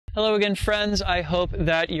Hello again, friends. I hope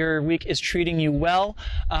that your week is treating you well.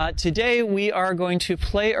 Today we are going to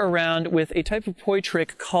play around with a type of poi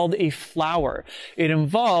trick called a flower. It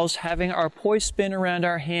involves having our poi spin around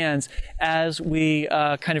our hands as we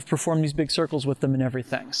kind of perform these big circles with them and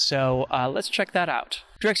everything. So let's check that out.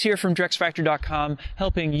 Drex here from DrexFactor.com,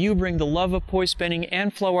 helping you bring the love of poi spinning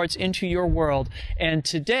and flow arts into your world. And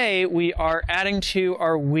today we are adding to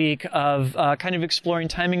our week of kind of exploring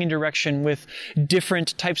timing and direction with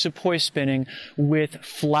different types of poi spinning with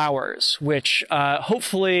flowers, which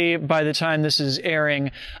hopefully by the time this is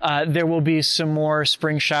airing, there will be some more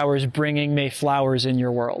spring showers bringing May flowers in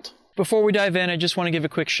your world. Before we dive in, I just want to give a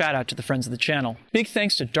quick shout out to the friends of the channel. Big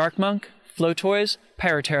thanks to Dark Monk, Flow Toys,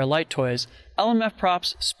 Pyroterra Light Toys, LMF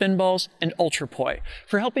Props, Spinballs, and Ultrapoi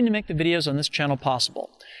for helping to make the videos on this channel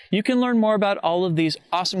possible. You can learn more about all of these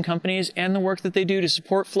awesome companies and the work that they do to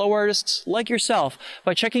support flow artists like yourself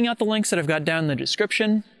by checking out the links that I've got down in the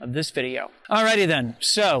description of this video. Alrighty then,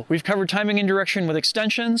 so we've covered timing and direction with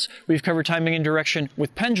extensions, we've covered timing and direction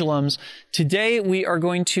with pendulums. Today we are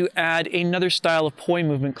going to add another style of poi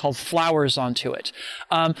movement called flowers onto it.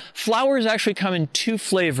 Flowers actually come in two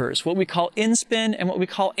flavors, what we call inspin and what we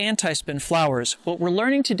call anti-spin flowers. What we're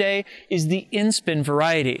learning today is the inspin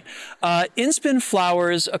variety. Inspin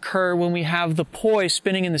flowers occur when we have the poi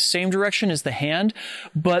spinning in the same direction as the hand,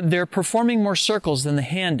 but they're performing more circles than the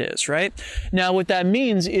hand is, right? Now what that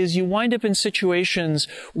means is you wind up in situations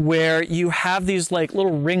where you have these like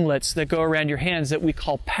little ringlets that go around your hands that we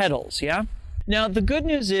call petals, yeah? Now, the good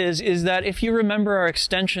news is that if you remember our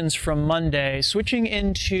extensions from Monday, switching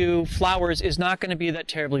into flowers is not going to be that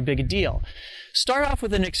terribly big a deal. Start off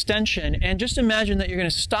with an extension and just imagine that you're going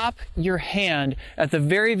to stop your hand at the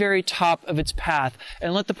very, very top of its path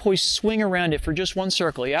and let the poi swing around it for just one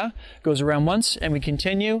circle, yeah? Goes around once and we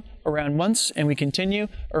continue, around once and we continue,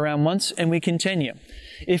 around once and we continue.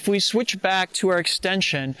 If we switch back to our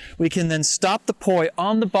extension, we can then stop the poi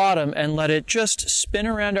on the bottom and let it just spin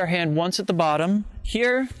around our hand once at the bottom,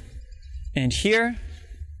 here, and here,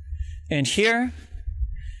 and here,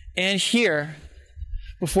 and here,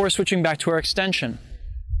 before switching back to our extension.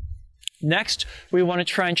 Next, we want to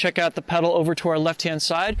try and check out the pedal over to our left-hand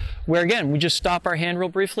side, where again, we just stop our hand real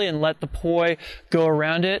briefly and let the poi go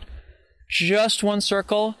around it. Just one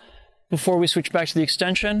circle before we switch back to the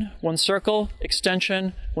extension. One circle,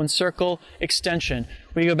 extension, one circle, extension.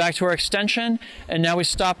 We go back to our extension, and now we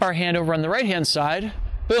stop our hand over on the right-hand side.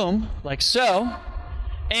 Boom, like so,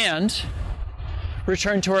 and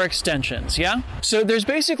return to our extensions, yeah? So there's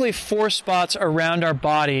basically 4 spots around our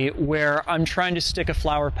body where I'm trying to stick a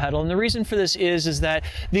flower petal, and the reason for this is that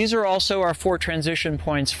these are also our 4 transition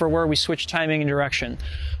points for where we switch timing and direction.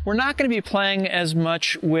 We're not going to be playing as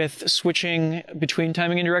much with switching between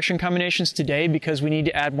timing and direction combinations today because we need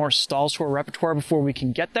to add more stalls to our repertoire before we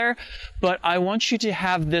can get there, but I want you to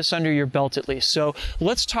have this under your belt at least. So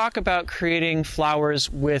let's talk about creating flowers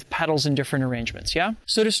with petals in different arrangements, yeah?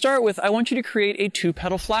 So to start with, I want you to create a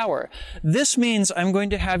 2-petal flower. This means I'm going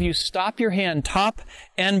to have you stop your hand top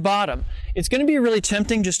and bottom. It's going to be really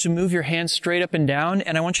tempting just to move your hand straight up and down,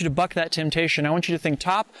 and I want you to buck that temptation. I want you to think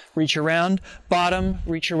top, reach around, bottom,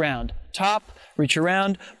 reach around, top, reach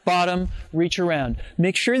around, bottom, reach around.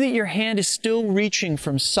 Make sure that your hand is still reaching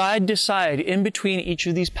from side to side in between each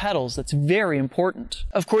of these petals. That's very important.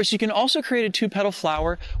 Of course, you can also create a 2-petal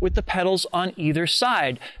flower with the petals on either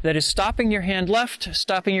side. That is stopping your hand left,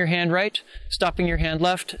 stopping your hand right, stopping your hand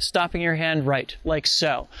left, stopping your hand right, like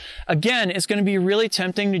so. Again, it's going to be really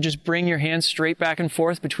tempting to just bring your hand straight back and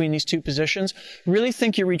forth between these 2 positions. Really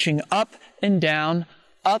think you're reaching up and down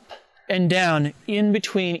in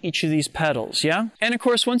between each of these petals, yeah? And of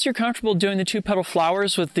course, once you're comfortable doing the 2-petal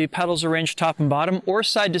flowers with the petals arranged top and bottom or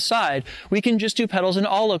side to side, we can just do petals in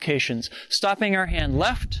all locations, stopping our hand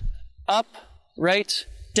left, up, right,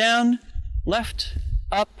 down, left,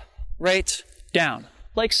 up, right, down,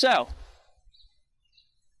 like so.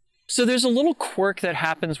 So there's a little quirk that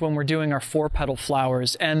happens when we're doing our 4-petal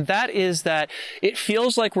flowers, and that is that it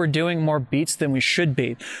feels like we're doing more beats than we should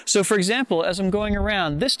be. So for example, as I'm going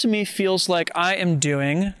around, this to me feels like I am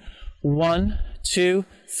doing 1, 2,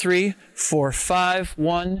 3, 4, 5,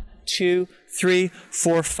 1, 2, 3,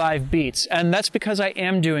 4, 5 beats. And that's because I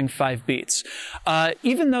am doing 5 beats.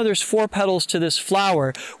 Even though there's 4 petals to this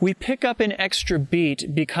flower, we pick up an extra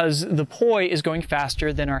beat because the poi is going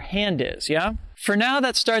faster than our hand is, yeah? For now,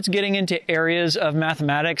 that starts getting into areas of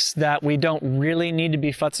mathematics that we don't really need to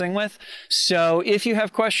be futzing with. So if you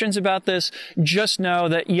have questions about this, just know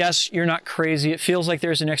that yes, you're not crazy. It feels like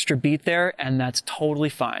there's an extra beat there, and that's totally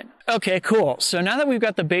fine. Okay, cool. So now that we've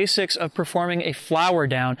got the basics of performing a flower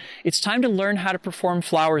down, it's time to learn how to perform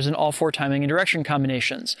flowers in all 4 timing and direction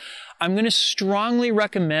combinations. I'm going to strongly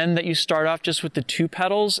recommend that you start off just with the 2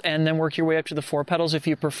 petals and then work your way up to the 4 petals if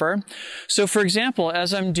you prefer. So for example,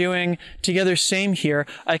 as I'm doing together same here,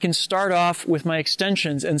 I can start off with my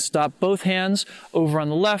extensions and stop both hands over on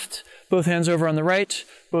the left, both hands over on the right,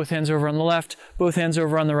 both hands over on the left, both hands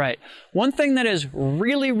over on the right. One thing that is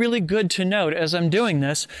really, really good to note as I'm doing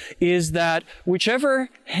this is that whichever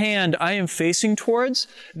hand I am facing towards,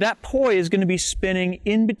 that poi is going to be spinning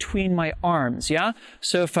in between my arms, yeah?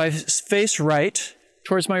 So if I face right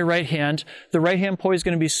towards my right hand, the right hand poi is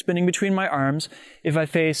going to be spinning between my arms. If I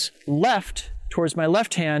face left towards my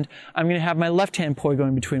left hand, I'm going to have my left hand poi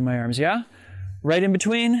going between my arms, yeah? Right in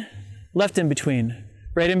between, left in between,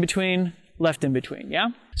 right in between, left in between, yeah?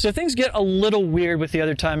 So things get a little weird with the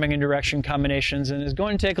other timing and direction combinations, and it's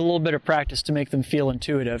going to take a little bit of practice to make them feel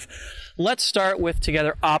intuitive. Let's start with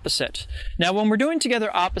together opposite. Now when we're doing together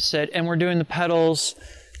opposite and we're doing the petals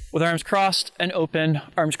with arms crossed and open,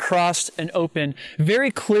 arms crossed and open,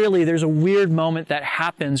 very clearly there's a weird moment that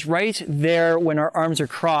happens right there when our arms are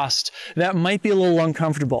crossed that might be a little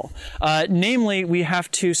uncomfortable. Namely, we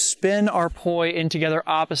have to spin our poi in together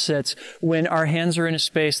opposites when our hands are in a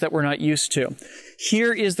space that we're not used to.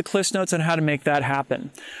 Here is the Cliff's Notes on how to make that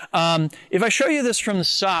happen. If I show you this from the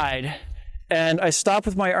side, and I stop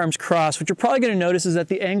with my arms crossed, what you're probably going to notice is that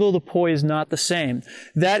the angle of the poi is not the same.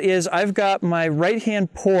 That is, I've got my right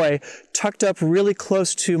hand poi tucked up really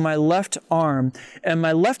close to my left arm, and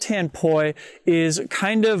my left hand poi is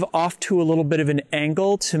kind of off to a little bit of an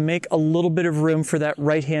angle to make a little bit of room for that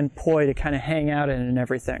right hand poi to kind of hang out in and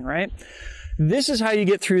everything, right? This is how you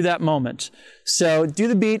get through that moment. So do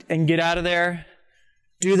the beat and get out of there.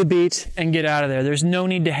 Do the beat and get out of there. There's no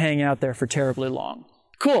need to hang out there for terribly long.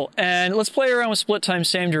 Cool, and let's play around with split time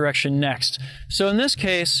same direction next. So in this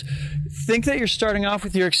case, think that you're starting off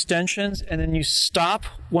with your extensions and then you stop,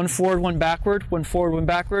 1 forward, 1 backward, 1 forward, 1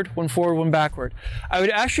 backward, 1 forward, 1 backward. I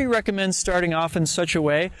would actually recommend starting off in such a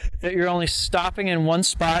way that you're only stopping in one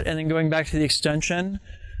spot and then going back to the extension,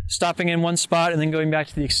 stopping in one spot and then going back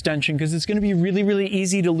to the extension, because it's going to be really, really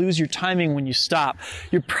easy to lose your timing when you stop.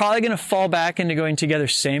 You're probably going to fall back into going together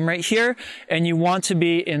same right here, and you want to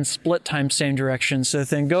be in split time same direction. So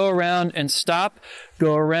then go around and stop,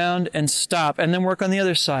 go around and stop, and then work on the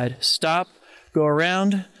other side. Stop, go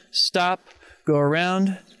around, stop, go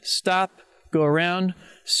around, stop, go around,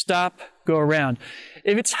 stop, go around.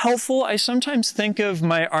 If it's helpful, I sometimes think of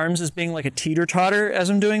my arms as being like a teeter-totter as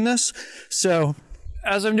I'm doing this. So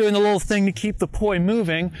as I'm doing the little thing to keep the poi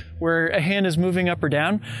moving, where a hand is moving up or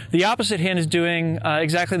down, the opposite hand is doing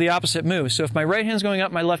exactly the opposite move. So if my right hand's going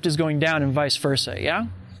up, my left is going down, and vice versa, yeah?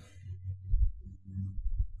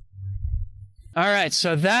 All right,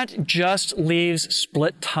 so that just leaves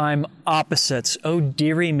split time opposites. Oh,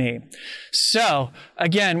 dearie me. So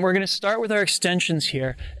again, we're going to start with our extensions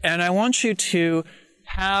here, and I want you to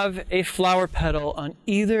have a flower petal on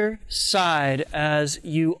either side as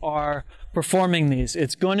you are performing these.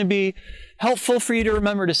 It's going to be helpful for you to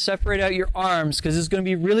remember to separate out your arms, because it's going to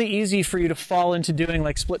be really easy for you to fall into doing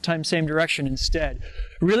like split time same direction instead.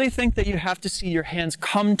 Really think that you have to see your hands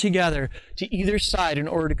come together to either side in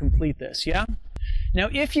order to complete this, yeah? Now,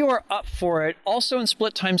 if you are up for it, also in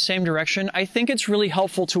split time same direction, I think it's really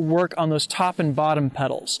helpful to work on those top and bottom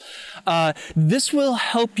petals. This will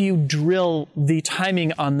help you drill the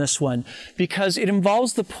timing on this one, because it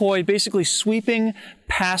involves the poi basically sweeping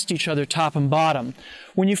past each other, top and bottom.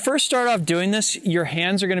 When you first start off doing this, your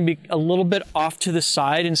hands are going to be a little bit off to the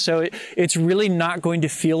side, and so it's really not going to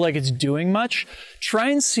feel like it's doing much. Try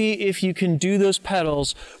and see if you can do those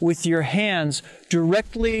petals with your hands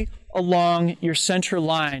directly along your center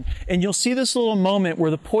line, and you'll see this little moment where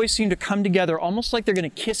the poi seem to come together almost like they're going to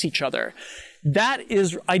kiss each other. That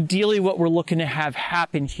is ideally what we're looking to have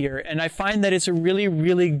happen here, and I find that it's a really,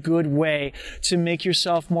 really good way to make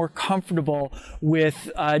yourself more comfortable with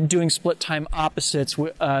doing split time opposites,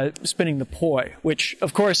 spinning the poi, which,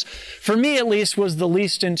 of course, for me at least, was the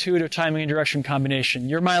least intuitive timing and direction combination.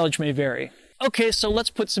 Your mileage may vary. Okay, so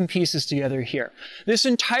let's put some pieces together here. This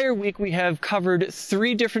entire week we have covered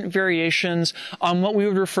 3 different variations on what we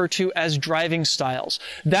would refer to as driving styles.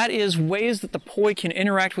 That is ways that the poi can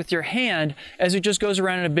interact with your hand as it just goes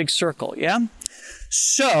around in a big circle, yeah?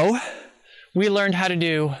 So, we learned how to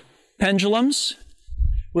do pendulums,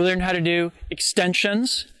 we learned how to do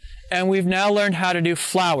extensions, and we've now learned how to do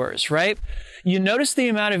flowers, right? You notice the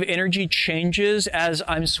amount of energy changes as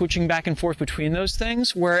I'm switching back and forth between those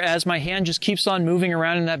things, whereas my hand just keeps on moving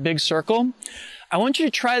around in that big circle. I want you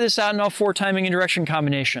to try this out in all 4 timing and direction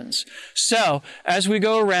combinations. So, as we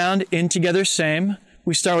go around in together same,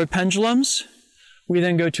 we start with pendulums, we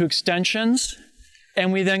then go to extensions,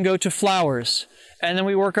 and we then go to flowers. And then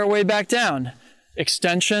we work our way back down.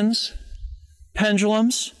 Extensions,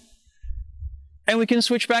 pendulums, and we can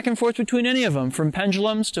switch back and forth between any of them, from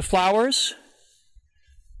pendulums to flowers,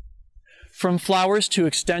 from flowers to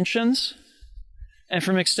extensions, and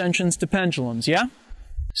from extensions to pendulums, yeah?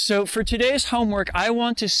 So for today's homework, I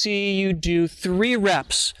want to see you do 3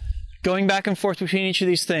 reps going back and forth between each of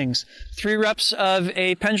these things. 3 reps of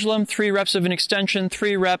a pendulum, 3 reps of an extension,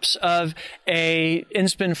 3 reps of a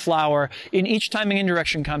inspin flower in each timing and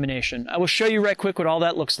direction combination. I will show you right quick what all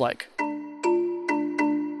that looks like.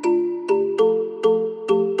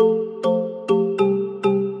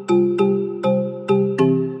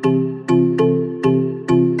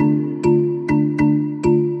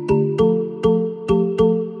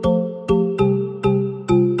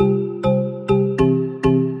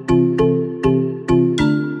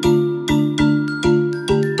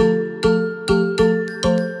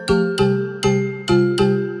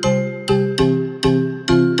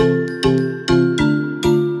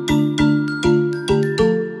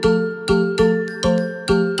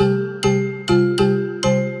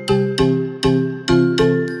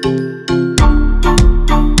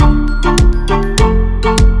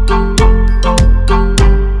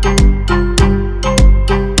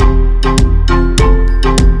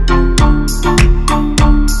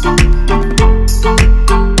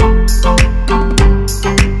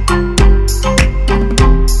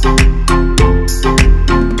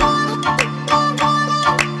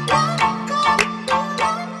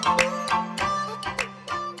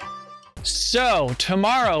 So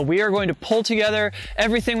tomorrow we are going to pull together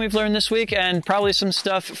everything we've learned this week and probably some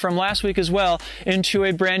stuff from last week as well into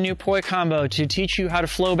a brand new poi combo to teach you how to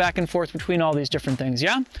flow back and forth between all these different things,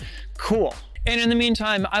 yeah? Cool. And in the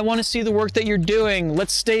meantime, I want to see the work that you're doing.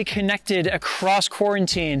 Let's stay connected across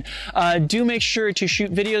quarantine. Do make sure to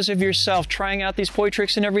shoot videos of yourself trying out these poi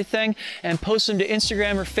tricks and everything and post them to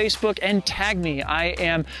Instagram or Facebook and tag me. I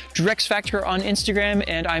am DrexFactor on Instagram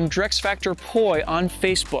and I'm DrexFactorPoi on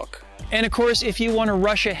Facebook. And of course, if you want to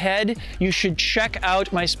rush ahead, you should check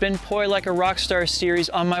out my Spin Poi Like a Rockstar series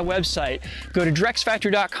on my website. Go to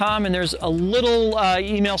drexfactor.com and there's a little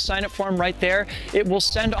email sign-up form right there. It will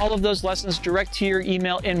send all of those lessons direct to your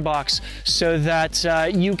email inbox so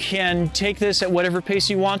that you can take this at whatever pace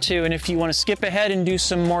you want to. And if you want to skip ahead and do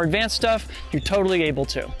some more advanced stuff, you're totally able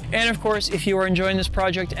to. And of course, if you are enjoying this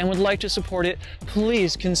project and would like to support it,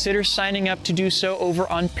 please consider signing up to do so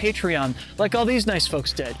over on Patreon, like all these nice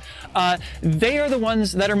folks did. They are the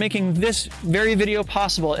ones that are making this very video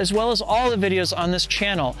possible, as well as all the videos on this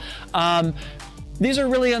channel. These are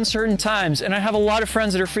really uncertain times, and I have a lot of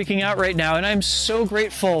friends that are freaking out right now, and I'm so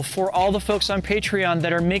grateful for all the folks on Patreon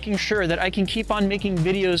that are making sure that I can keep on making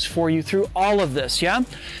videos for you through all of this, yeah?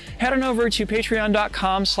 Head on over to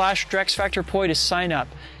patreon.com/DrexFactorPoi to sign up.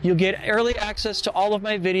 You'll get early access to all of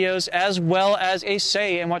my videos, as well as a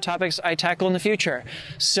say in what topics I tackle in the future.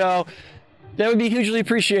 So that would be hugely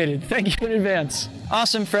appreciated. Thank you in advance.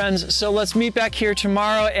 Awesome, friends. So let's meet back here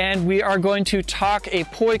tomorrow and we are going to talk a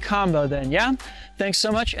poi combo then, yeah? Thanks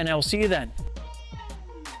so much and I will see you then.